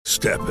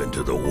Step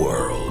into the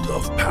world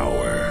of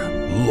power,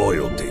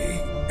 loyalty,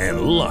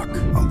 and luck.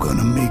 I'm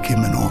gonna make him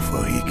an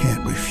offer he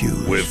can't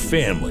refuse. With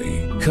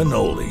family,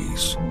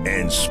 cannolis,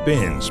 and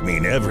spins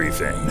mean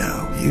everything.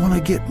 Now, you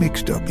wanna get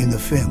mixed up in the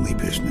family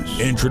business.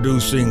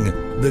 Introducing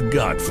The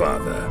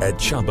Godfather at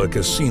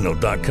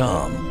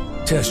ChumbaCasino.com.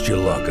 Test your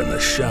luck in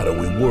the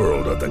shadowy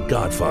world of The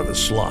Godfather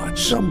slot.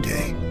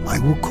 Someday, I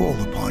will call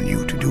upon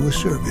you to do a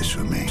service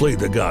for me. Play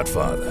The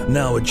Godfather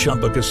now at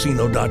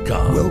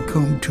ChumbaCasino.com.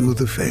 Welcome to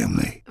the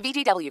family.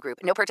 VGW Group.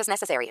 No purchase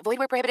necessary. Void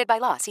where prohibited by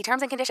law. See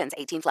terms and conditions.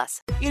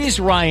 18+. It is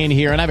Ryan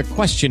here, and I have a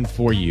question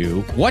for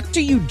you. What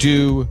do you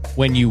do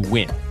when you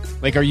win?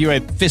 Like, are you a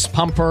fist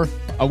pumper,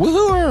 a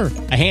woohooer,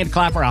 a hand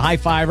clapper, a high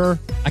fiver?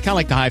 I kind of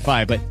like the high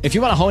five, but if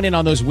you want to hone in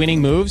on those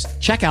winning moves,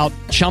 check out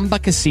Chumba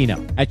Casino.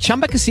 At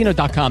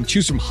ChumbaCasino.com,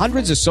 choose from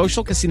hundreds of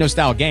social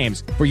casino-style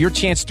games for your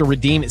chance to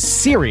redeem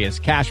serious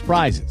cash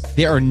prizes.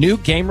 There are new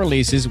game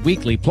releases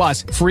weekly,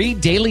 plus free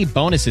daily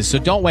bonuses, so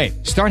don't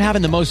wait. Start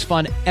having the most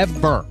fun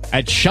ever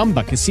at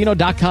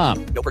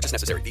ChumbaCasino.com. No purchase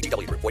necessary.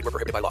 VGW Group. Void where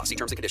prohibited by law. See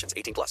terms and conditions.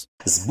 18+.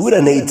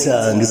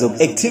 Zbudanator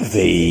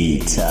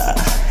ngizoku-activate.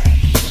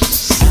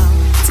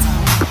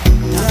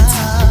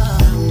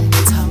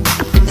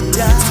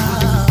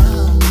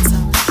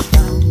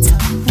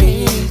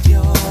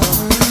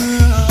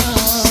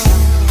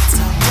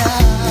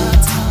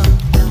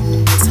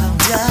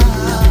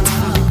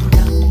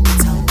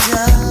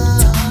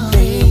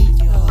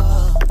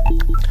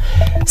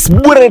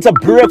 Sbudanator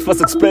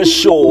Breakfast Express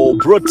Show,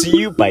 brought to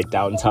you by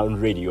Downtown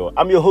Radio.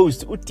 I'm your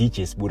host,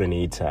 DJ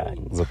Sbudanator.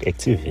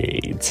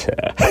 Activate.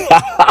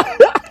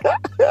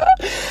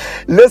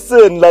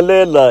 Listen,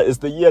 Lalela, it's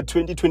the year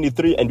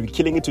 2023 and we're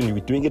killing it and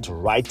we're doing it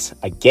right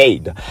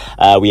again.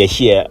 We are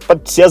here,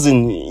 but today is the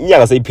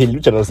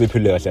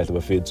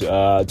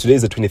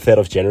 23rd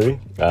of January.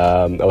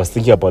 I was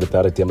thinking about it the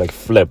other day. I'm like,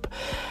 flip.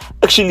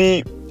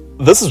 Actually,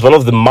 this is one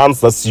of the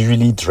months that's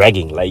usually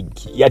dragging. Like,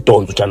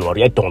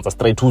 January,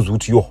 straight to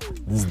yo.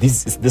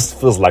 This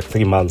feels like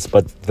 3 months,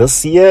 but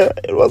this year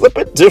it was a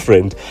bit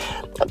different.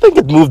 I think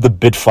it moved a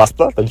bit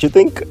faster, don't you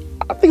think?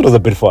 I think it was a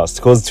bit fast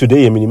because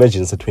today, I mean,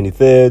 imagine it's the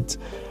 23rd.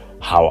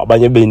 How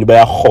abanye beni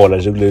bayahola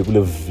nje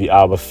kule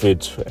VR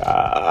bafethu.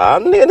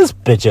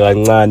 Nisibheje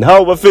kancane.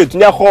 How bafethu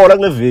niyahola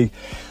kule viki.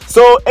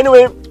 So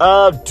anyway,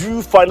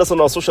 do find us on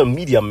our social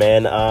media,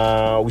 man.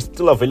 We're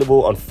still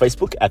available on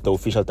Facebook at the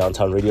official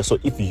Downtown Radio. So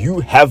if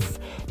you have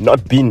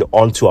not been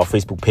onto our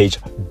Facebook page,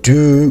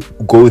 do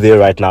go there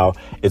right now.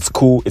 It's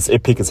cool, it's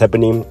epic, it's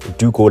happening.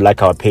 Do go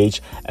like our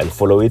page and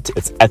follow it.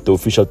 It's at the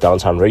official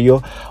Downtown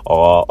Radio.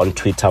 Or on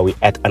Twitter, we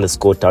at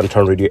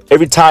 _Downtown Radio.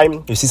 Every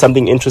time you see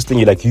something interesting,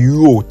 you're like,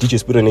 yo, DJ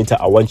Sbudanator,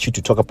 I want you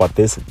to talk about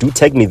this. Do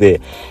tag me there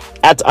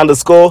at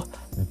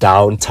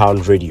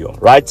 _Downtown Radio,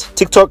 right?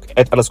 TikTok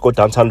at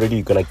 _Downtown Radio.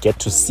 You're gonna get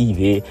to see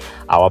there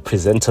our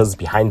presenters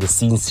behind the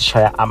scenes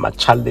share our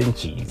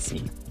challenges.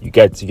 You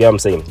get what I'm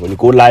saying? When you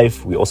go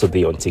live, we're also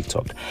there on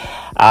TikTok.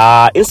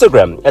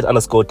 Instagram at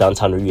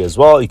 _Downtown Radio as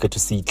well. You get to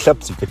see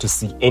clips, you get to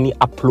see any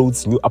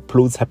uploads, new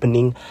uploads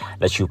happening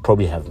that you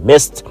probably have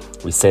missed.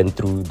 We send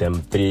through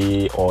them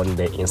there on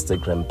the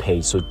Instagram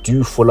page. So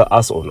do follow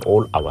us on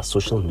all our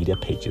social media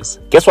pages.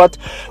 Guess what?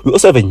 We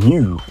also have a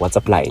new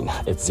WhatsApp line.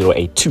 It's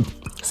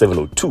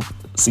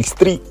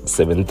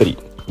 082-702-6373.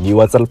 New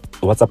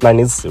WhatsApp line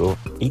is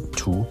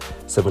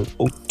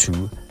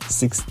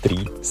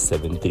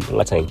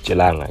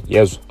 082-702-6373.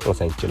 Yes,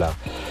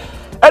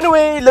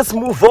 anyway, let's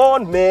move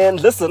on, man.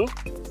 Listen,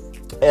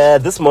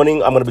 this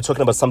morning I'm going to be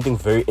talking about something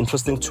very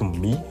interesting to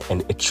me,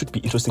 and it should be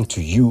interesting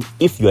to you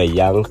if you are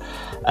young.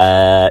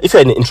 If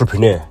you're an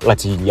entrepreneur,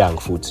 like young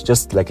food,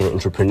 just like an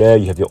entrepreneur,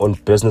 you have your own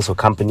business or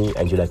company,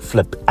 and you're like,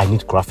 flip, I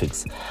need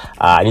graphics.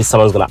 I need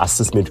someone who's going to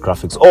assist me with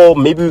graphics. Or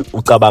maybe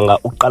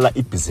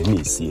uqala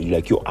business. You're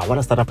like, yo, I want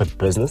to start up a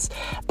business,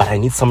 but I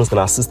need someone who's going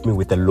to assist me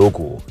with the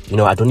logo. You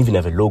know, I don't even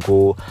have a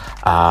logo.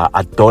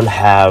 I don't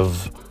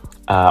have...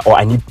 or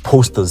I need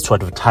posters to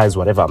advertise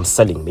whatever I'm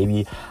selling.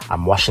 Maybe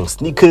I'm washing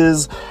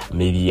sneakers.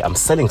 Maybe I'm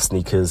selling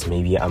sneakers.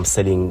 Maybe I'm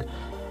selling,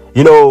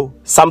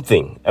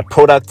 something, a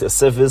product, a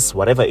service,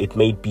 whatever it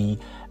may be.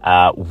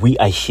 We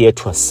are here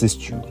to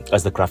assist you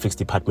as the graphics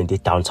department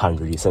at Downtown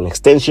Radio. It's an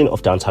extension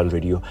of Downtown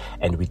Radio,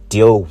 and we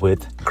deal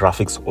with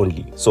graphics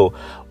only. So,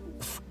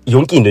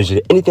 anything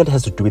that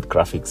has to do with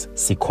graphics,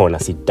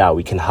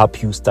 we can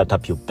help you start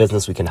up your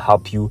business. We can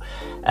help you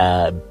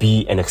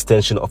be an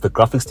extension of the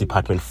graphics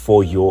department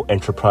for your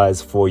enterprise,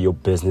 for your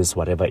business,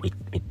 whatever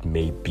it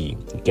may be.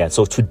 Okay,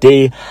 so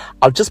today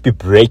I'll just be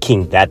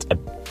breaking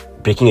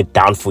it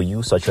down for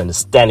you so that you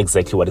understand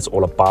exactly what it's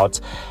all about,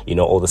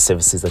 all the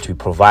services that we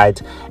provide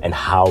and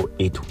how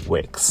it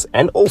works.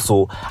 And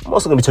also, I'm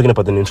also going to be talking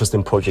about an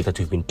interesting project that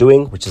we've been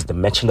doing, which is the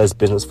merchandise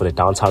business for the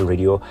Downtown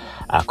Radio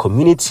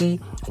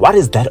community. What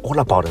is that all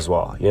about as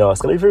well?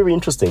 It's going to be very, very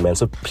interesting, man.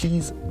 So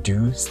please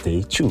do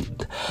stay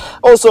tuned.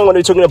 Also, I'm going to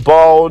be talking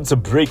about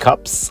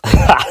breakups.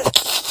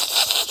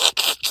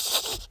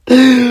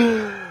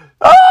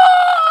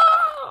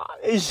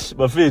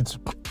 My feet.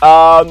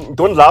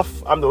 Don't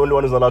laugh. I'm the only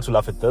one who's allowed to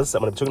laugh at this.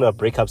 I'm going to be talking about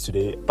breakups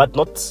today, but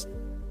not.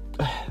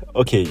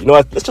 Okay, you know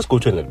what? Let's just go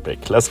to a little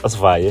break. Let's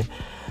via.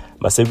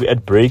 Masebu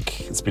at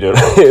break. It's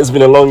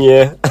been a long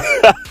year.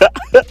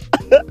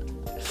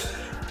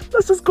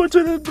 Let's just go to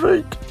a little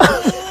break.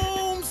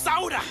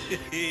 Sauda.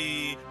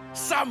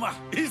 Summer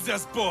is a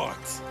sport.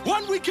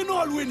 One we can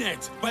all win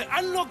it by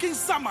unlocking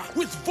summer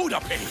with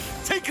VodaPay.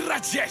 Take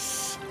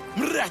Rajesh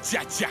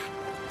Mrajaja,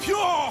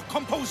 pure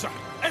composer,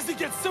 as he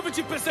gets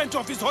 70%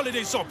 off his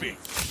holiday shopping.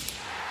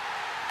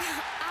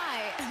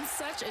 I am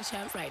such a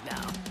champ right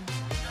now.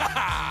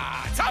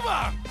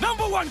 Tama,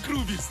 #1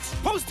 groovist,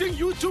 posting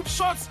YouTube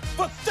shorts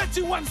for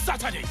 31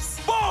 Saturdays.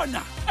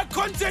 Bona, a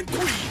content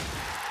queen.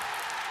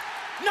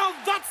 Now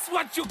that's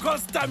what you call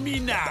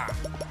stamina.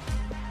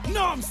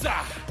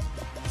 Nomsa,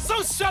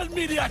 social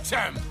media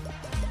champ,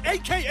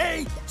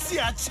 aka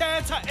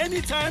Siacheta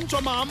anytime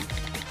to mom,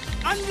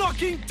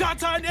 unlocking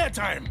data and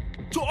airtime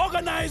to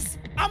organize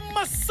a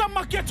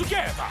summer get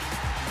together.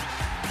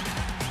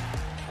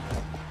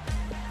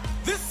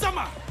 This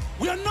summer,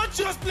 we are not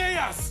just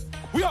players.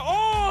 We are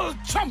all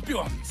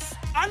champions.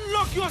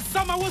 Unlock your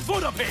summer with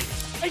VodaPay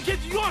and get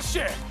your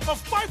share of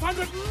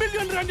 500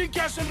 million rand in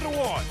cash and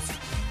rewards.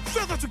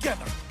 Further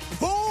together,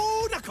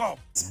 Vodacom.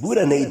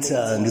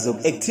 Budanator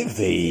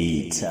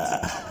ngizoku-activator.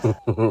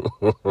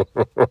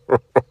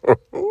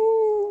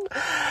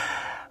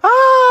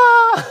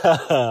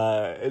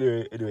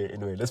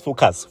 Anyway, let's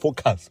focus.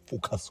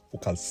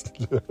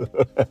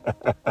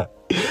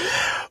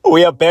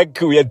 We are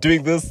back. We are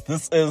doing this.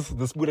 This is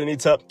the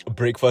Budanator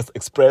Breakfast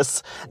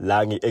Express.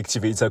 Langi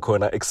Activator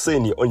Corner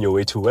Exeni on your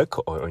way to work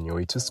or on your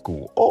way to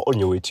school or on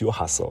your way to your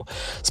hustle.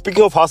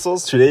 Speaking of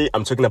hustles, today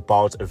I'm talking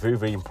about a very,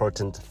 very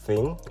important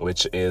thing,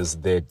 which is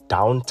the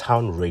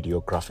Downtown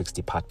Radio Graphics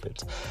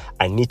Department.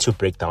 I need to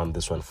break down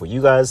this one for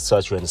you guys so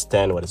that you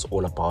understand what it's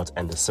all about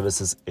and the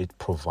services it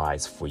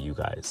provides for you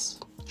guys.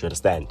 Do you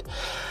understand?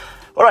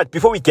 All right,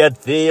 before we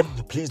get there,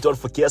 please don't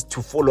forget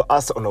to follow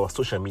us on our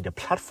social media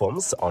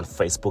platforms on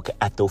Facebook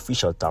at the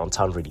official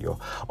Downtown Radio,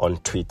 on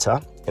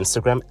Twitter,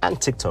 Instagram, and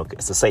TikTok.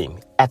 It's the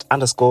same at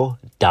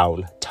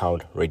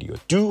 _Downtown Radio.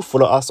 Do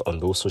follow us on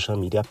those social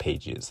media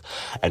pages.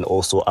 And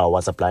also our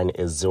WhatsApp line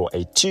is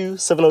 082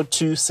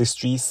 702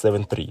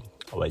 6373.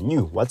 Our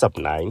new WhatsApp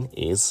line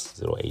is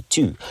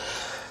 082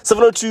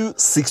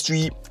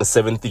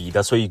 702-6373.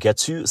 That's where you get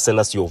to send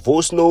us your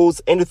voice notes,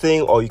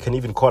 anything, or you can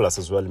even call us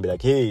as well and be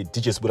like, hey,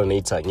 DJ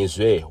Budanator,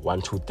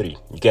 123.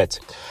 You get?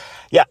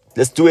 Yeah,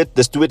 let's do it.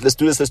 Let's do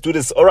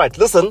this. All right,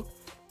 listen.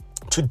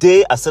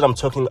 Today, I said I'm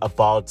talking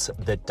about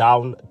the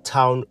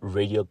Downtown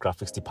Radio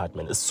Graphics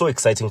Department. It's so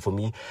exciting for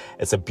me.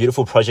 It's a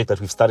beautiful project that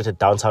we've started at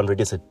Downtown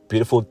Radio. It's a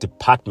beautiful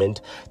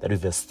department that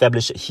we've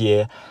established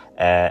here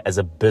as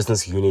a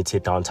business unit here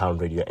at Downtown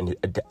Radio, and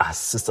it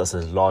assists us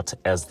a lot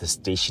as the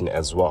station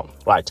as well.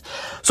 Right.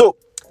 So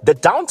the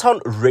Downtown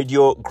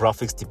Radio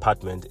Graphics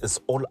Department is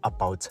all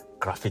about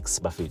graphics,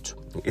 Bafetu.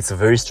 It's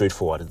very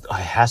straightforward. It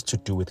has to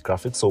do with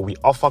graphics. So we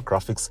offer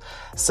graphics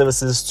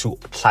services to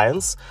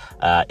clients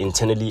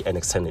internally and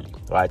externally,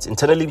 right?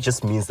 Internally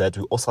just means that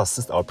we also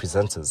assist our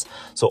presenters.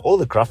 So all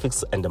the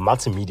graphics and the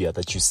multimedia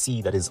that you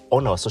see that is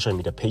on our social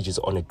media pages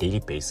on a daily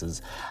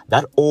basis,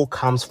 that all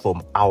comes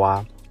from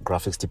our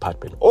graphics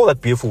department. All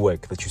that beautiful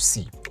work that you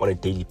see on a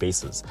daily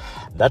basis,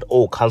 that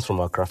all comes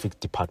from our graphic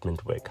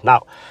department work.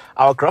 Now,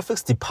 our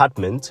graphics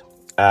department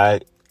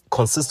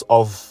consists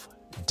of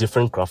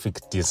different graphic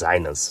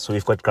designers. So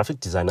we've got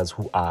graphic designers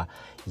who are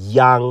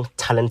young,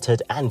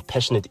 talented, and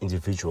passionate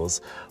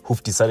individuals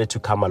who've decided to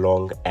come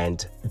along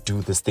and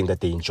do this thing that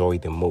they enjoy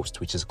the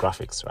most, which is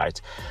graphics, right?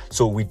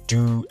 So we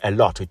do a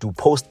lot. We do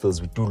posters,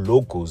 we do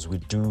logos, we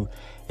do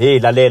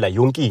lalela,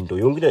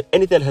 yonkinto,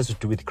 anything that has to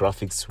do with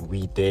graphics,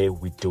 we do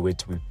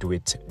it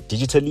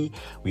digitally.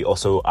 We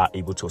also are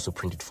able to also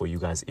print it for you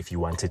guys if you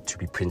want it to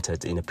be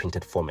printed in a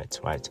printed format,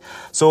 right?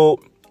 So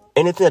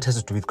anything that has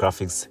to do with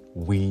graphics,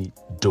 we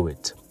do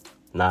it.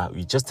 Now,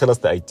 you just tell us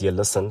the idea.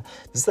 Listen,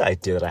 this is the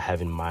idea that I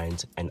have in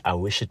mind, and I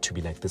wish it to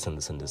be like this and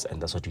this and this, and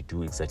that's what we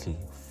do exactly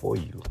for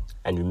you.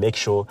 And we make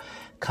sure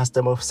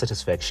customer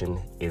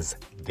satisfaction is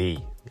there.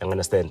 You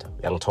understand?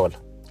 Young tall,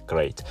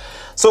 great.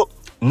 So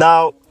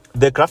now,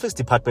 the graphics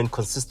department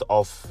consists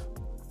of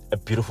a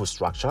beautiful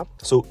structure.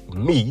 So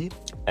me,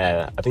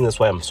 I think that's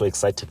why I'm so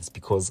excited, is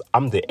because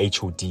I'm the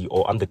HOD,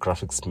 or I'm the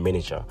graphics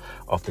manager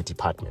of the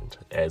department,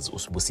 as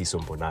Usibusiso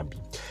Mbonambi.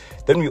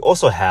 Then we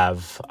also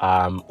have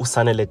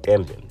Usanele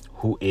Tembe,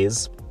 who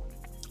is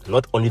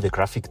not only the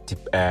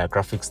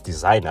graphics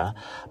designer,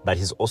 but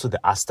he's also the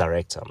arts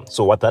director.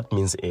 So what that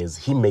means is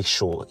he makes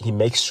sure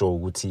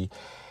Uti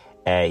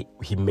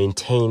he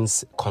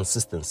maintains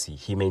consistency,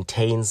 he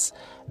maintains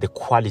the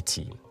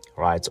quality,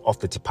 right, of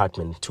the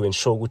department, to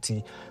ensure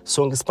Uti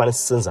Songi Spanish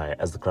Senzai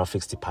as the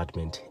graphics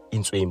department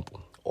in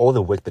Swimpu. All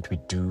the work that we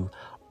do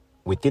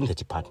within the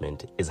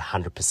department is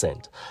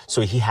 100%.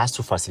 So he has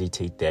to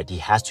facilitate that. He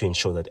has to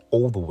ensure that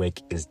all the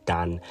work is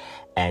done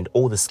and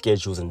all the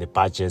schedules and the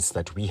budgets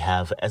that we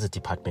have as a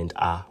department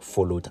are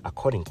followed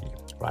accordingly,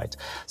 right?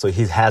 So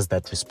he has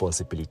that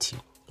responsibility,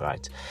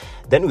 right?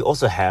 Then we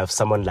also have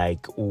someone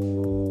like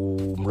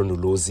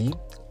Mlonolozi,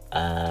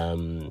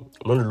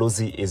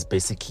 Mlondolozi is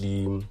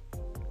basically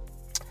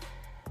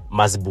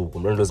Mazibuko.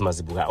 Mlondolozi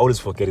Mazibuko. I always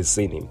forget his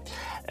surname.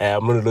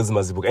 Mlondolozi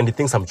Mazibuko. And he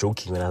thinks I'm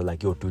joking when I'm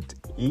like, yo, dude,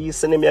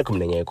 he's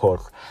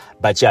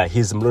but yeah,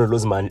 he's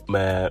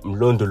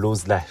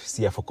Mlondolozi.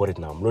 See, I forgot it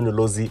now.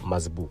 Mlondolozi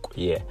Mazibuko.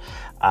 Yeah.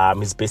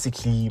 He's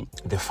basically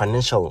the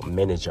financial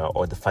manager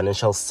or the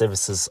financial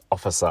services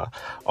officer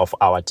of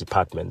our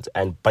department.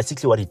 And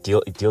basically what he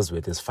deals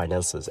with is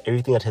finances.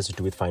 Everything that has to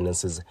do with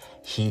finances,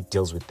 he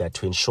deals with that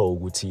to ensure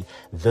Guti,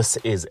 this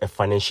is a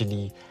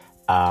financially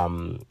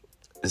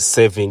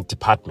saving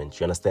department.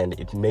 You understand?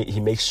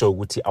 He makes sure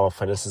Guti, our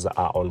finances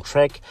are on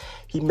track.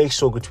 He makes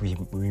sure Guti,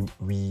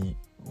 we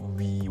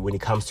when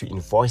it comes to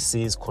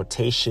invoices,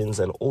 quotations,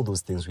 and all those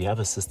things, we have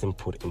a system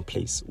put in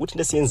place. You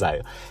understand?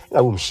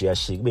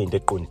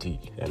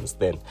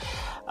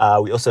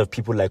 We also have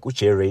people like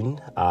Jerain,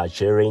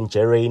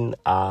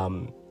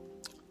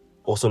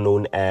 also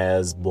known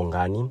as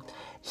Bongani.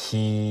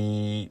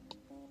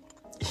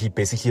 He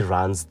basically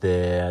runs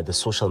the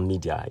social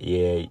media.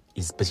 Yeah,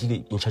 he's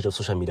basically in charge of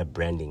social media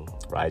branding,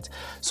 right?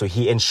 So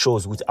he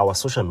ensures with our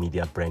social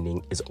media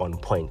branding is on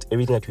point.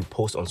 Everything that we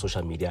post on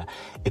social media,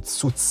 it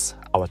suits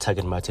our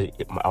target market.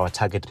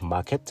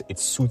 It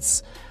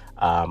suits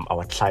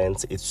our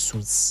clients. It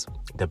suits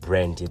the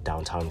brand at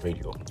Downtown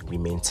Radio. We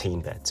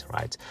maintain that,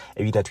 right?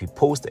 Everything that we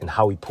post and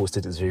how we post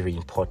it is very, very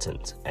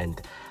important, and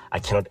I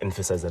cannot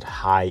emphasize that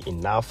high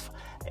enough.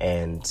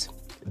 And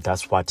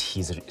that's what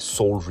his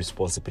sole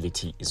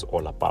responsibility is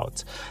all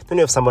about. Then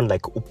you have someone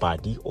like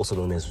Upadi, also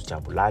known as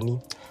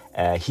Ujabulani.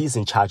 He's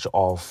in charge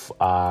of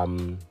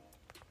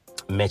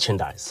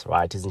merchandise,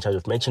 right? He's in charge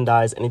of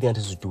merchandise. Anything that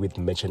has to do with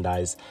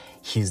merchandise,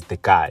 he's the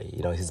guy.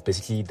 You know, he's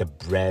basically the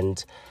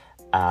brand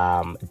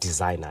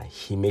designer.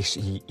 He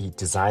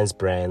designs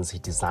brands. He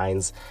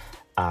designs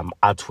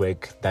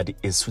artwork that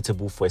is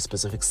suitable for a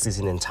specific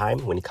season and time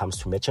when it comes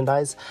to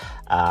merchandise.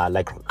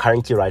 Like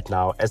currently right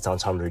now as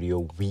Downtown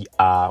Radio, we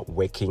are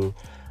working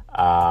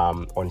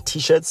on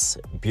t-shirts,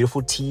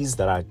 beautiful tees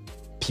that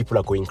people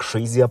are going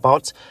crazy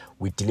about.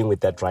 We're dealing with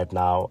that right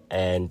now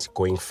and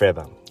going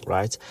further,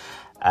 right?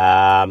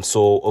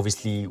 So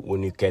obviously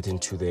when you get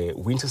into the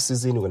winter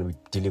season, we're going to be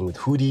dealing with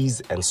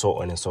hoodies and so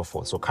on and so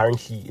forth. So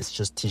currently it's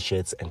just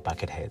t-shirts and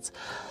bucket hats.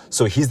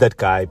 So he's that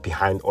guy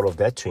behind all of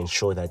that to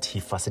ensure that he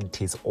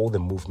facilitates all the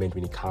movement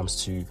when it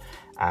comes to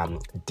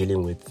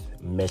dealing with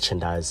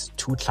merchandise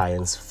to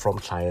clients, from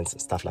clients,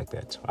 stuff like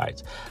that,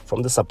 right?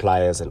 From the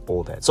suppliers and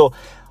all that. So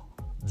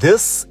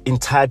this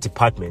entire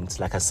department,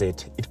 like I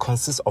said, it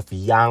consists of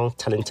young,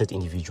 talented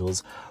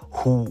individuals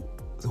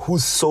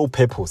whose sole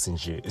purpose in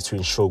here is to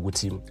ensure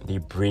Guti they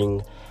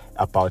bring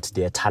about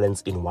their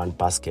talents in one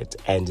basket,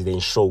 and they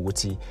ensure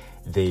Guti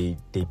they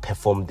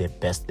perform their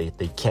best they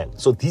can.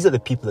 So these are the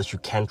people that you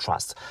can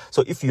trust.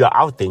 So if you are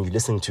out there and you're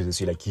listening to this,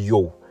 you're like,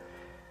 yo,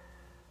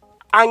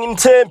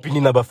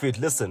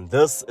 listen,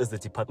 this is the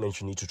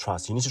department you need to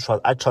trust.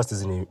 I trust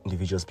these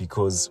individuals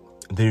because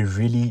they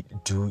really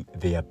do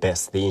their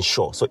best. They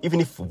ensure. So even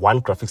if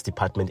one graphics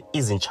department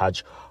is in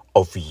charge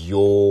of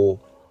your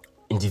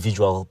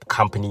individual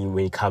company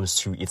when it comes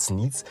to its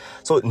needs.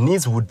 So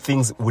needs would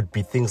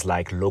be things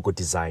like logo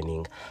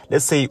designing.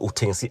 Let's say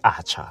utengisi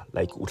archer,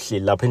 like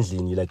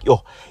you're like,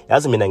 yo,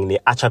 as a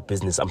archer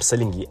business, I'm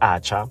selling the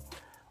archer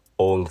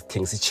or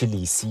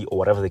chilisi or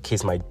whatever the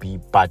case might be,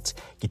 but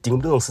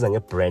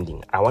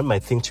branding. I want my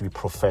thing to be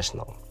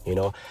professional,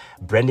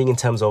 branding in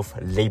terms of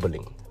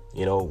labeling.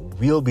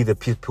 We'll be the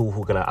people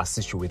who are going to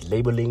assist you with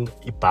labeling,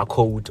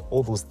 barcode,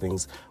 all those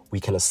things. We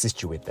can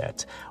assist you with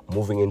that.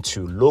 Moving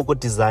into logo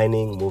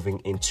designing, moving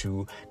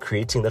into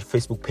creating that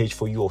Facebook page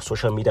for you or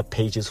social media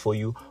pages for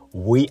you.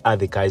 We are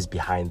the guys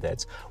behind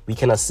that. We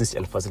can assist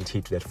and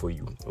facilitate that for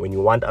you. When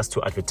you want us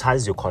to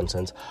advertise your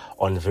content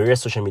on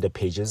various social media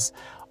pages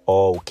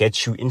or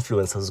get you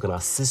influencers who's going to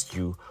assist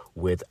you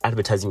with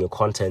advertising your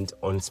content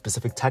on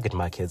specific target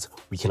markets,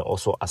 we can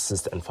also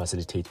assist and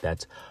facilitate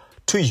that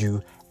to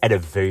you at a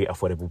very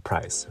affordable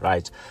price,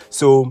 right?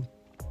 So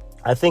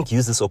I think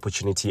use this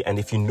opportunity, and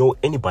if you know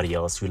anybody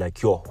else you're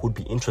like, yo, who'd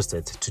be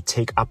interested to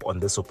take up on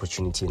this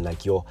opportunity, and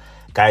like, yo,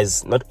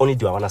 guys, not only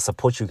do I want to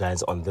support you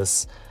guys on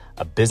this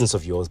business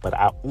of yours, but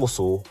I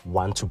also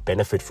want to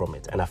benefit from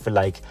it, and I feel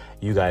like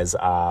you guys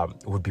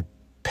would be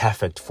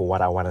perfect for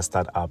what I want to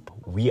start up.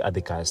 We are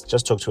the guys.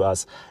 Just talk to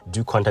us.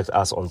 Do contact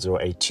us on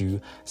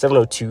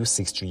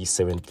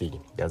 082-702-6373.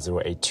 That's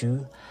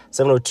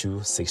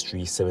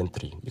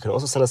 082-702-6373. You can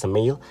also send us a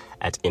mail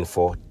at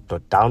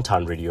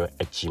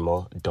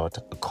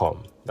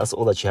info.downtownradio@gmail.com. That's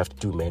all that you have to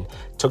do, man.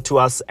 Talk to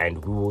us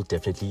and we will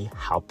definitely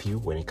help you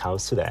when it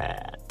comes to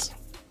that.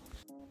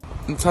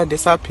 Mthande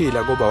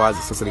saphila ngoba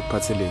wazi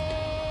seselikuphatheleni.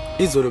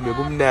 Izolo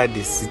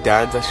bekumnandi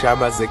sidansa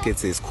shama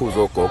zekhethe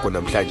isikhuzo gogo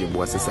namhlanje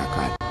buka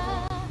sesakhala.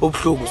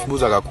 Ubhlungu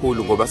sibuza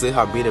kakhulu ngoba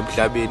sehambile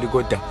emhlabeni,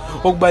 kodwa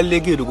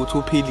okubalekile ukuthi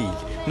uphilile.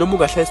 Noma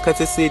ungahlala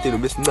isikhathi eside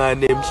noma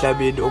esincane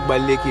emhlabeni,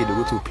 okubalekile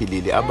ukuthi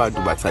uphilile,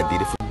 abantu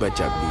bathandile futhi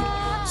bajabulile.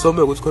 So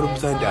ukuthi khona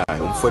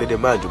umthandayo, umfonele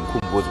manje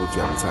umkhumbuze ukuthi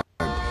uyamthanda.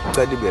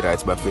 Cela ibe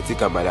right bafethe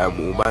igama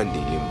lami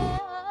uBandile Mbu.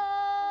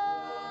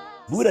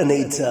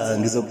 Buranator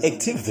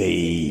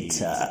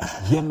ngizoku-activate.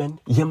 Yeah, man.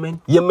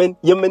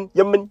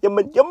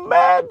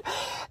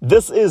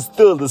 This is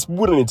still the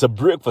Buranator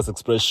Breakfast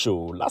Express show.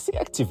 Last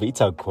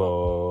activator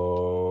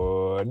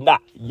corner.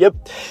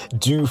 Yep.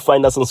 Do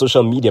find us on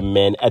social media,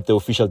 man, at the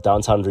official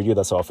Downtown Radio.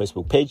 That's our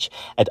Facebook page.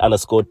 At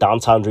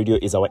 _Downtown Radio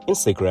is our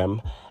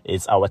Instagram.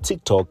 It's our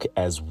TikTok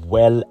as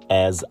well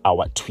as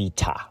our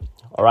Twitter.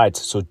 All right,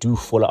 so do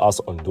follow us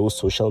on those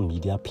social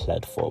media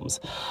platforms.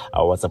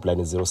 Our WhatsApp line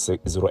is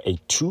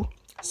 082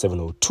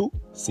 702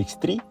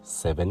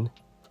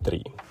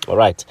 6373. All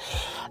right.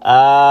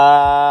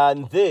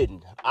 And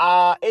then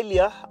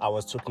earlier I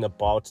was talking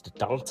about the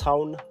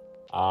Downtown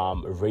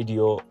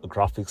Radio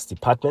Graphics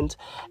Department,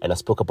 and I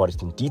spoke about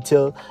it in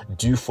detail.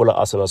 Do follow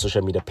us on our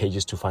social media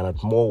pages to find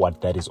out more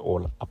what that is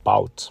all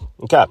about.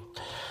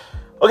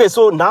 Okay,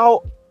 so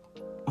now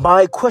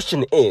my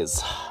question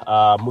is,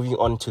 moving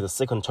on to the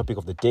second topic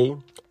of the day,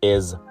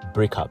 is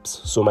breakups.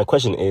 So my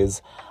question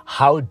is,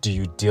 how do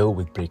you deal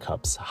with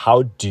breakups?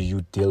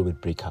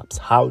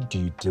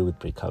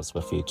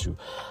 Bafethu?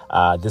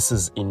 This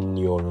is in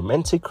your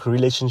romantic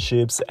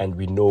relationships, and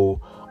we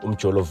know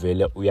umjolo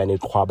vele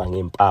uyaneqhwaba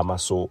ngempama.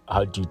 So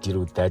how do you deal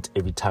with that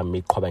every time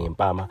you qhwaba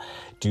ngempama?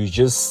 Do you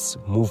just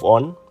move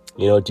on?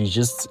 Do you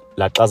just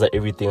like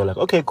everything and like,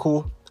 okay,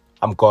 cool,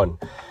 I'm gone?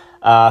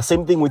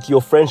 Same thing with your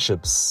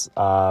friendships.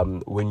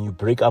 When you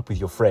break up with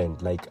your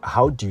friend, like,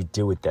 how do you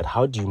deal with that?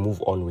 How do you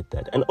move on with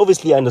that? And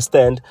obviously I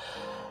understand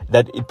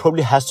that it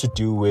probably has to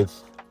do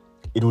with,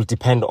 it will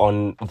depend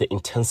on the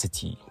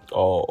intensity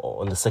or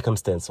on the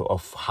circumstance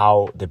of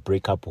how the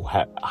breakup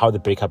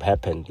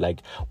happened,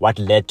 like what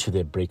led to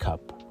the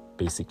breakup,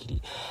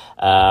 basically.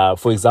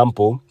 For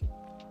example,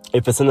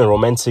 if it's in a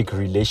romantic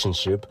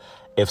relationship,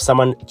 if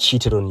someone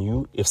cheated on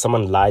you, if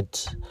someone lied,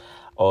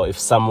 or if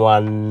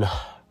someone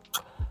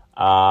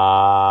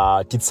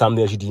did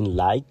something that you didn't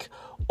like,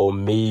 or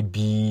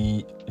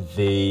maybe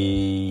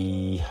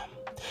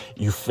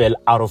you fell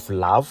out of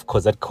love,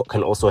 because that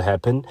can also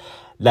happen.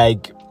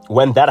 Like,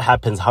 when that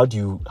happens, how do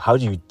you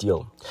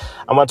deal?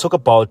 I'm gonna talk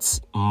about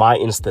my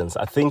instance.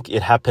 I think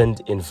it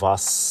happened in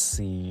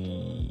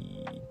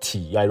varsity.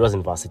 Yeah, it was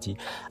in varsity.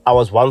 I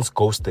was once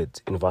ghosted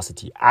in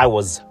varsity. I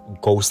was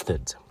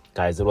ghosted,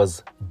 guys. It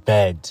was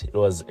bad. It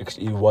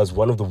was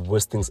one of the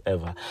worst things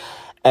ever.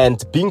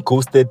 And being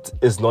ghosted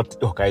is not,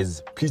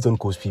 guys, please don't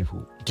ghost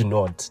people. Do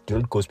not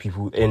ghost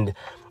people. And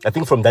I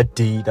think from that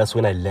day, that's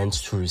when I learned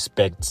to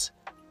respect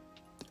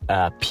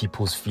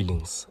people's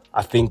feelings.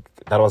 I think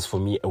that was for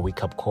me a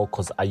wake-up call,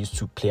 because I used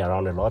to play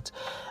around a lot.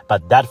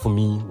 But that for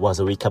me was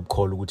a wake-up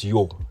call with,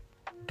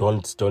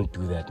 don't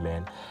do that,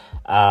 man.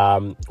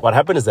 What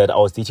happened is that I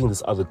was dating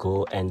this other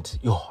girl, and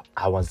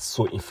I was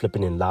so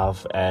flipping in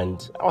love,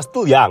 and I was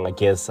still young, I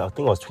guess. I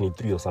think I was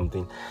 23 or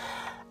something.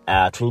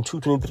 22,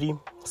 23,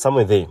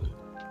 somewhere there.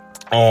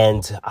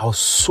 And I was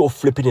so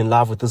flipping in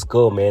love with this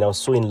girl, man. I was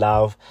so in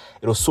love.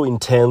 It was so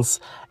intense,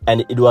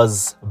 and it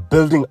was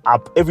building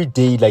up every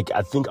day. Like,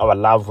 I think our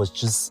love was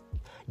just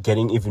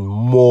getting even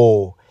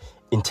more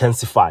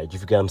intensified,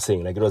 if you get what I'm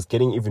saying. Like, it was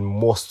getting even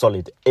more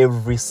solid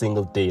every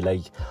single day.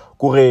 Like,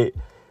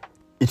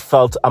 it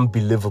felt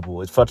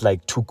unbelievable. It felt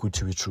like too good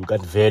to be true.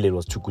 God, really, it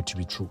was too good to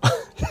be true.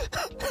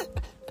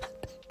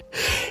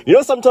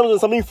 Sometimes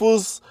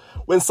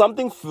when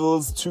something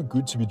feels too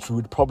good to be true,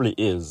 it probably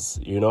is,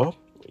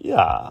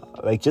 Yeah,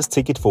 like, just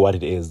take it for what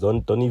it is.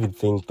 Don't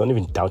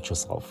even doubt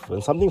yourself.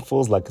 When something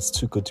feels like it's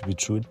too good to be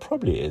true, it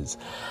probably is.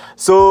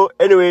 So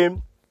anyway,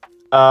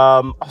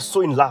 I was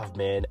so in love,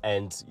 man.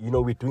 And,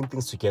 we're doing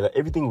things together.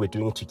 Everything we're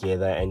doing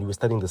together, and we were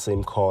studying the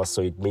same course,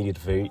 so it made it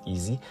very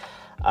easy.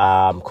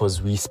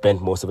 Because we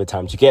spent most of the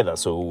time together.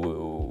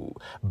 So,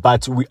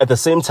 but at the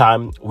same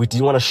time, we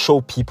didn't want to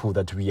show people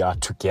that we are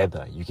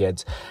together, you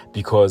get?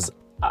 Because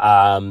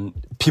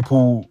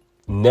people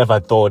never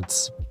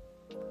thought,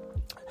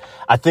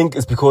 I think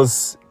it's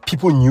because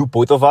people knew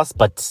both of us,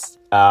 but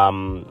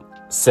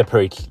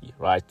separately,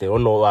 right? They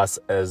don't know us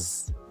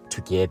as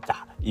together,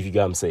 if you get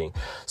what I'm saying.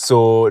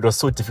 So it was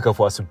so difficult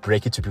for us to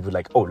break it to people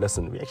like, oh,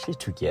 listen, we're actually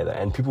together.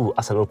 And people will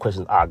ask a lot of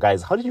questions.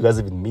 Guys, how did you guys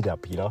even meet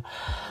up,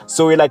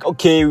 So we're like,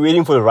 okay, we're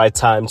waiting for the right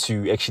time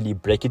to actually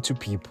break it to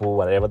people,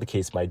 whatever the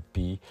case might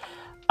be.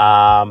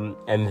 But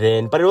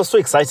it was so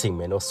exciting,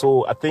 man.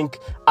 Also, I think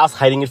us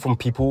hiding it from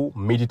people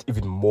made it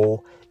even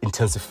more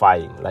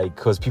intensifying. Like,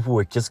 because people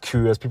were just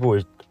curious. People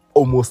were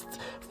almost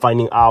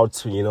finding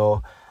out, and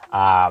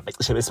I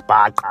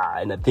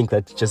think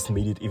that just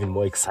made it even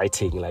more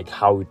exciting, like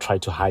how we try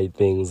to hide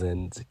things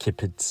and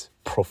keep it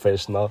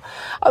professional.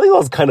 I think it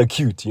was kind of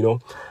cute,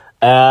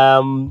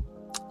 and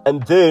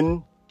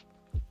then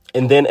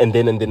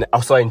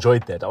also I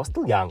enjoyed that. I was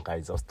still young,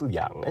 guys.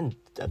 And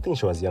I think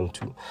she was young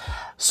too.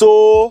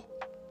 So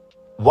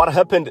what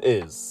happened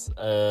is,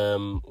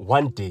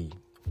 one day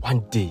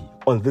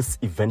on this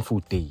eventful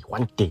day,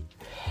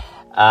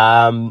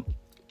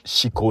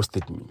 she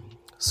ghosted me.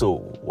 So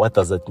what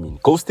does that mean?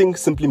 Ghosting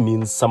simply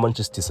means someone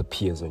just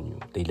disappears on you.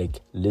 They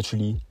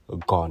literally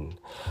gone.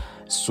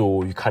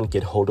 So you can't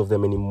get hold of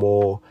them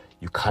anymore.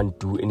 you can't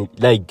do any,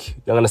 like,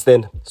 you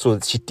understand? So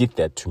she did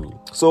that to me.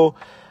 So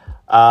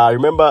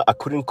remember, I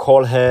couldn't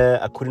call her,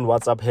 I couldn't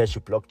WhatsApp her, she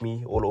blocked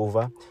me all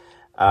over.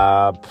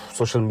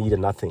 Social media,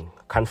 nothing.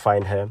 Can't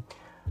find her.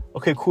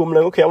 Okay, cool. I'm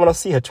like, okay, I want to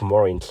see her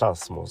tomorrow in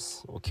class,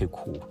 Mos. Okay,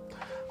 cool.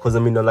 Because, I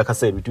mean, like I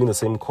said, we're doing the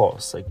same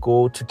course. I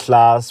go to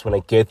class when I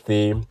get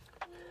there.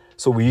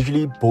 So we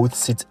usually both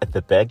sit at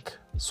the back.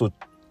 So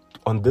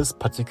on this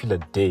particular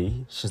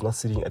day, she's not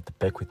sitting at the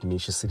back with me.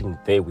 She's sitting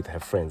there with her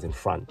friends in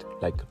front,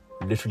 like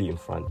literally in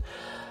front.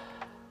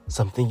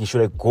 So I'm thinking,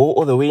 should I go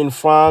all the way in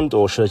front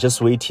or should I just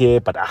wait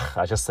here? But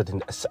I just sat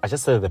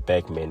at the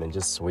back, man, and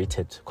just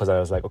waited because I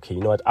was like, okay,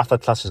 you know what? After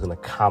class, she's gonna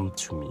come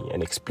to me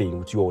and explain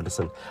with you.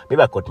 Listen,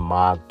 maybe I got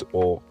marked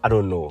or I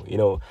don't know. You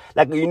know,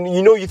 like you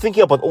know, you're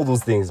thinking about all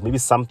those things. Maybe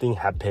something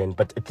happened,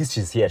 but at least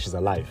she's here. She's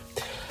alive.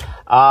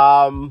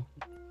 And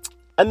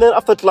then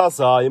after class,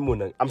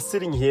 I'm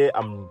sitting here.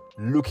 I'm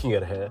looking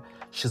at her.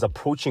 She's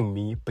approaching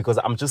me because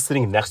I'm just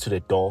sitting next to the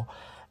door.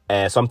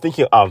 So I'm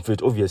thinking,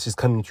 it's obvious, she's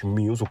coming to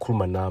me.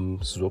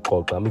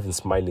 I'm even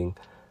smiling.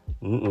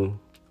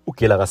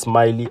 Okay, like a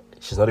smiley.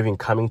 She's not even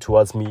coming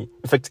towards me.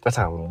 In fact,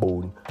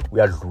 we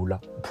are Lula.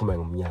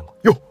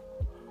 Yo,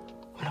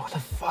 what the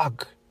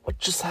fuck? What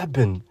just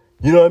happened?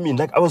 You know what I mean?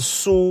 Like I was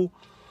so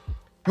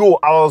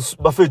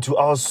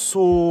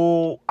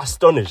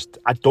astonished.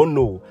 I don't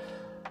know.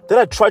 Then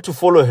I tried to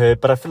follow her,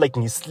 but I feel like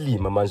he's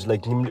slim.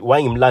 Like why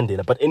I'm landing?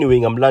 But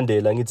anyway, I'm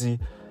landing. Like it's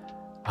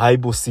hi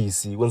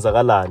Bosisi,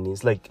 wenzakalani.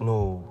 It's like,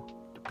 no,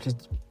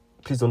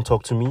 please don't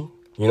talk to me.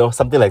 You know,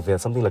 something like that.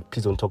 Something like,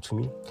 please don't talk to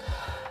me.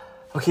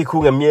 Okay,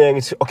 cool.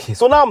 Okay,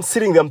 so now I'm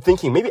sitting there. I'm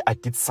thinking maybe I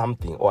did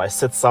something or I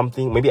said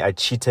something. Maybe I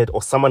cheated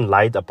or someone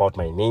lied about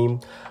my name.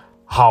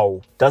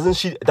 How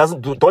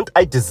don't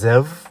I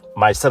deserve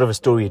my side of a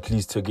story at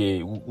least?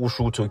 Okay,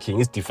 Ushu talking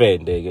is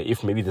defend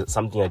if maybe there's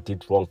something I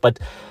did wrong. But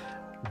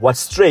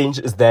what's strange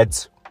is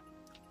that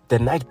the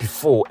night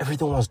before,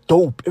 everything was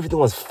dope. Everything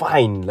was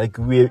fine. Like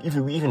we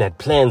even had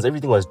plans.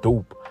 Everything was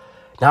dope.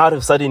 Now, out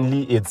of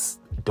suddenly, it's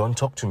don't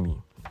talk to me.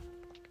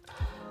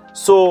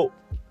 So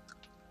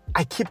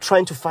I keep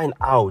trying to find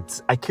out.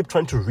 I keep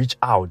trying to reach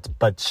out,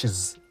 but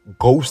she's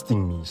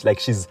ghosting me. Like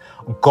she's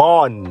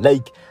gone.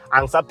 Like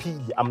I'm nothing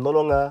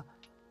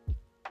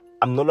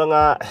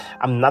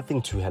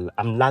to her.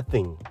 I'm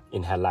nothing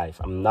in her life.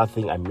 I'm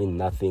nothing. I mean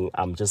nothing.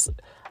 I'm just.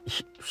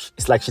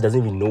 It's like she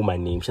doesn't even know my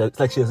name. It's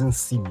like she doesn't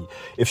see me.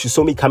 If she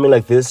saw me coming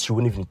like this, she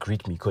wouldn't even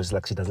greet me because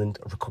like she doesn't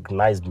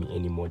recognize me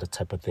anymore, that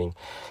type of thing.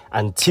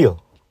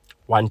 Until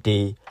one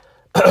day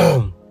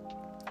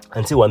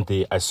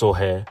I saw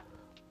her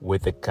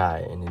with a guy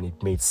and then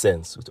it made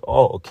sense.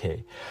 Oh,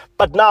 okay.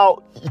 But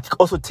now it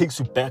also takes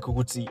you back.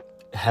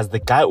 Has the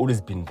guy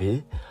always been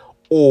there?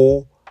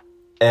 Or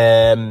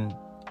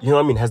you know what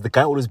I mean? Has the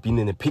guy always been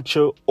in the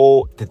picture?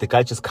 Or did the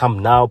guy just come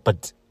now?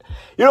 But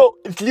you know,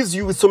 it leaves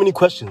you with so many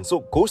questions. So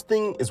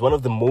ghosting is one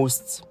of the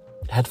most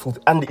hurtful,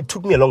 and it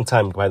took me a long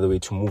time, by the way,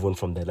 to move on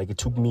from that. Like it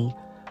took me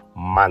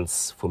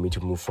months for me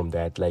to move from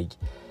that. Like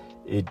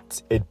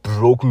it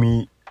broke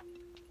me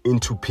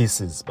into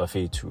pieces,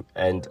 Bafetu.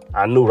 And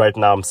I know right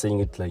now I'm saying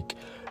it like,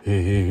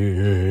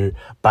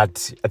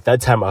 but at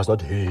that time I was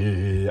not,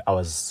 I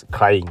was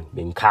crying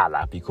in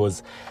Kala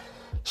because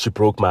she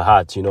broke my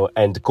heart, you know.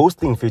 And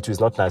ghosting, Fetu, is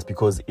not nice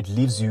because it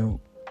leaves you.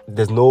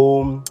 There's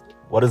no.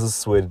 What is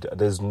this word?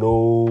 There's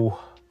no...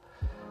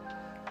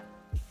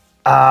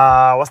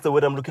 what's the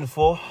word I'm looking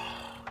for?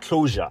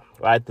 Closure,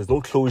 right? There's no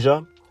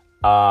closure.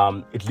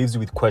 It leaves you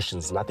with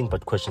questions, nothing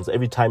but questions.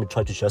 Every time you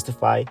try to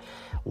justify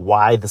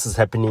why this is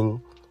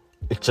happening,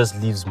 it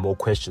just leaves more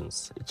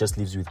questions. It just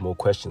leaves you with more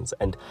questions.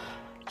 And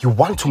you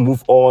want to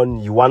move on,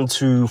 you want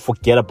to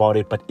forget about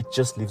it, but it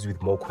just leaves you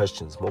with more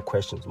questions.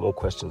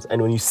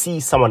 And when you see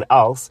someone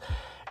else,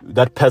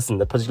 that person,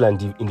 that particular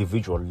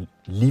individual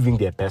living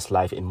their best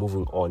life and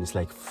moving on, it's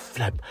like,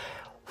 flap,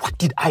 what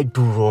did I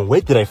do wrong?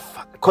 Where did I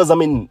fuck? Because I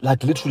mean,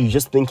 like literally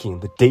just thinking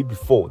the day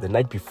before, the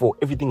night before,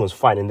 everything was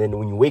fine. And then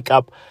when you wake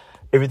up,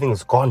 everything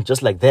is gone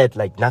just like that,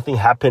 like nothing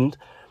happened.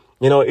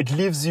 You know, it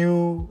leaves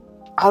you,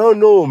 I don't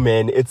know,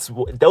 man.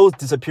 Those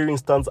disappearing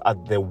stunts are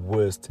the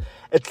worst.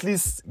 At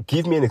least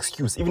give me an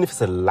excuse, even if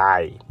it's a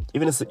lie,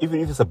 even if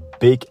it's a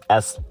big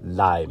ass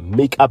lie.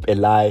 Make up a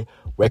lie,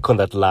 work on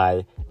that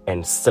lie,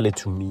 and sell it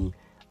to me.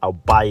 I'll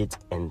buy it,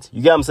 and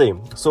you get what I'm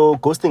saying. So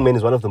ghosting, man,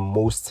 is one of the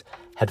most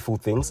hurtful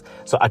things.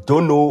 So I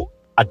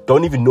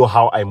don't even know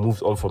how I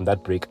moved on from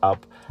that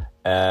breakup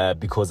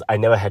because I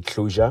never had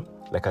closure.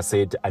 Like I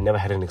said, I never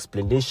had an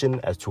explanation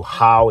as to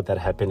how that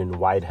happened and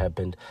why it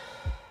happened.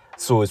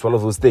 So it's one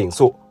of those things.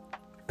 So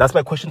that's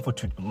my question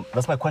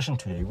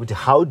today.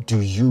 How do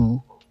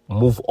you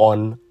move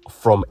on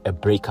from a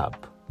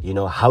breakup? You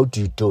know, how do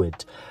you do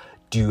it?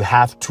 Do you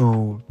have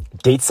to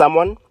date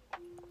someone?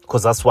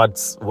 Because that's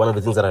what's one of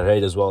the things that I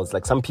read as well. It's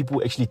like some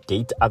people actually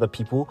date other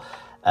people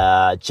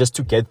just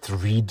to get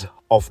rid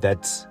of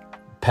that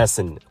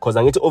person. Because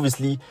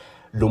obviously,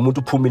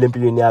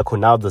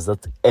 now there's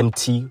that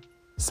empty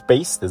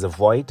space, there's a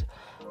void.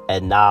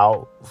 And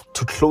now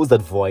to close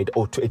that void,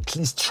 or to at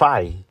least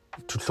try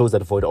to close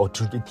that void, or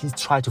to at least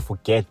try to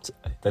forget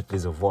that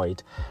there's a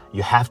void,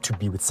 you have to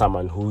be with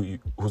someone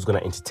who's going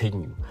to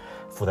entertain you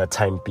for that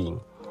time being.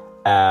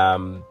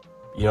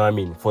 You know what I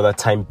mean? For that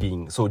time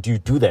being. So do you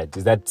do that?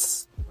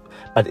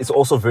 But it's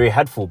also very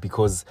hurtful,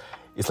 because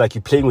it's like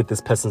you're playing with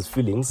this person's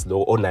feelings,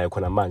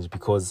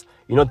 because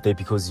you're not there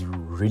because you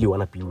really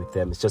want to be with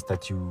them. It's just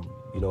that you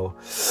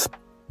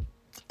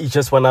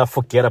just want to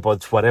forget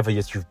about whatever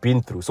you've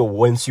been through. So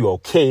once you're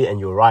okay and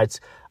you're right,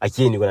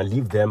 again, you're going to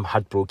leave them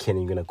heartbroken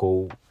and you're going to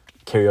go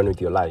carry on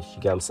with your life.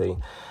 You get what I'm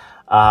saying?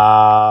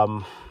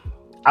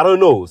 I don't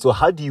know. So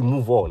how do you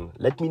move on?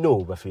 Let me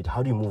know, Bafid.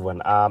 How do you move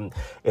on?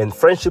 In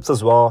friendships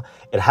as well,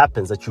 it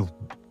happens that you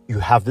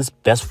have this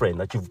best friend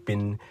that you've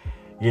been,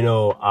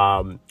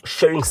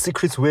 sharing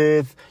secrets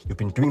with. You've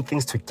been doing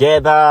things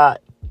together.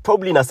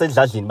 Probably not saying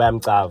that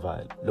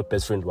the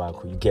best friend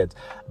you get.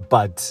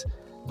 But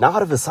now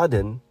all of a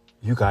sudden,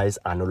 you guys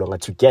are no longer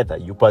together.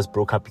 You guys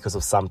broke up because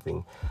of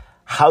something.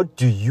 How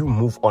do you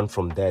move on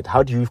from that?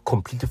 How do you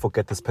completely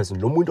forget this person?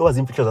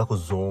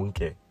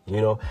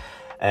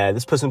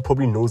 This person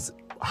probably knows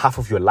half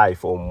of your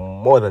life or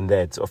more than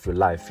that of your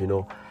life,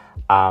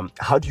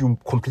 How do you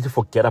completely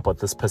forget about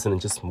this person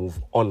and just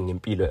move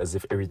on as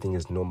if everything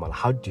is normal?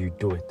 How do you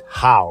do it?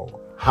 How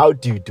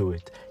do you do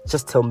it?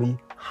 Just tell me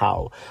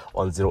how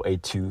on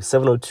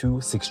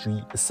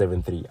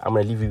 082-702-6373. I'm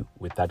going to leave you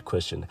with that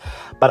question.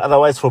 But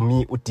otherwise, for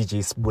me,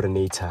 DJ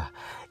Sburanator,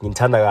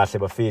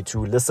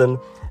 listen,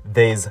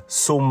 there's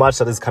so much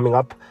that is coming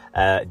up.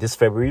 This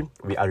February,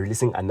 we are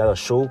releasing another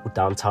show with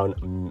Downtown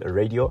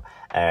Radio,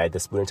 the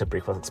Sburanator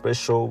Breakfast Express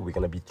show. We're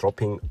going to be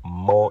dropping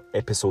more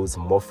episodes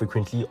more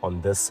frequently on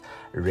this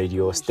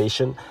radio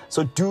station.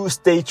 So do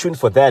stay tuned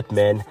for that,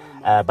 man.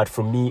 But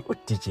for me,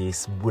 DJ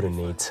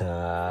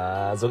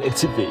Sburanator, so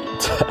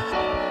activate.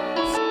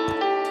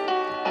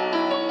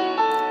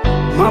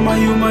 Mama,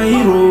 you my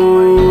hero.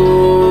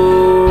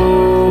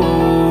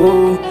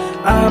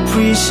 I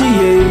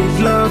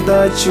appreciate love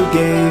that you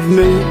gave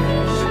me.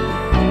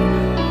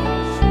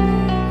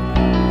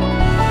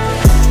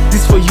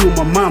 This for you,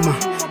 my mama.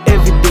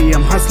 Every day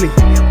I'm hustling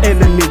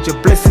and I need your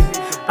blessing.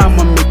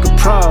 I'ma make you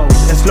proud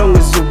as long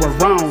as you're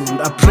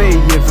around. I pray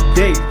every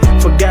day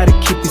for God to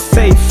keep you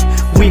safe.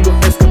 We go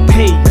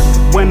escapade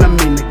when I'm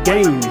in the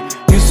game.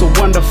 You're so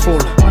wonderful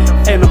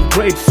and I'm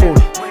grateful.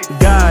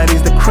 God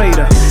is the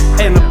creator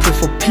and I pray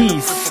for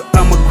peace.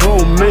 I'm a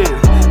grown man,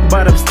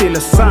 but I'm still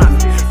a son.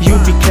 You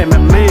became a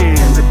man.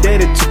 The day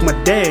they took my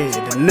dad,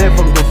 I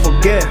never go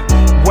forget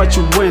what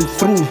you went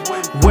through.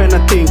 When I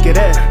think it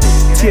at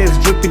tears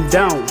dripping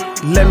down.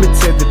 Let me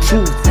tell the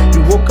truth.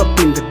 You woke up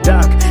in the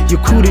dark, you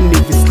couldn't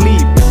even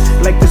sleep,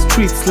 like the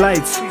street's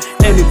lights,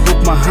 and it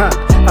broke my heart.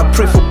 I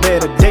pray for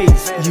better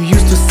days. You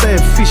used to sell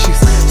fishes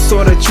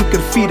so that you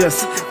can feed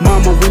us.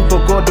 Mama,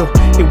 Wimpogodo,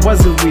 it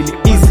wasn't really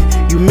easy.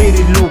 You made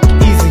it look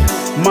easy.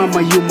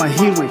 Mama, you my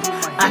hero.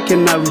 I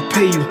cannot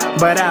repay you,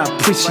 but I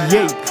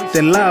appreciate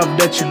the love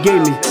that you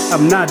gave me.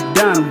 I'm not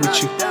done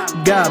with you.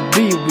 God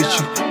be with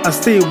you. I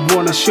still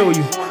wanna show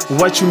you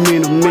what you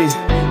mean to me.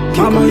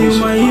 Mama, you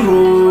my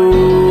hero.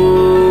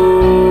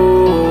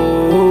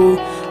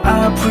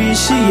 I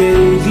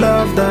appreciate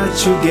love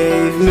that you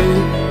gave me.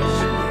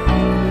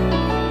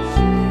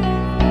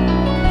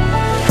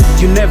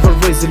 You never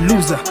raise a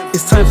loser.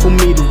 It's time for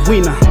me to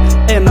win,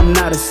 and I'm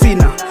not a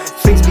sinner.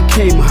 Things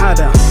became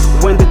harder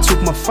when they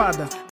took my father.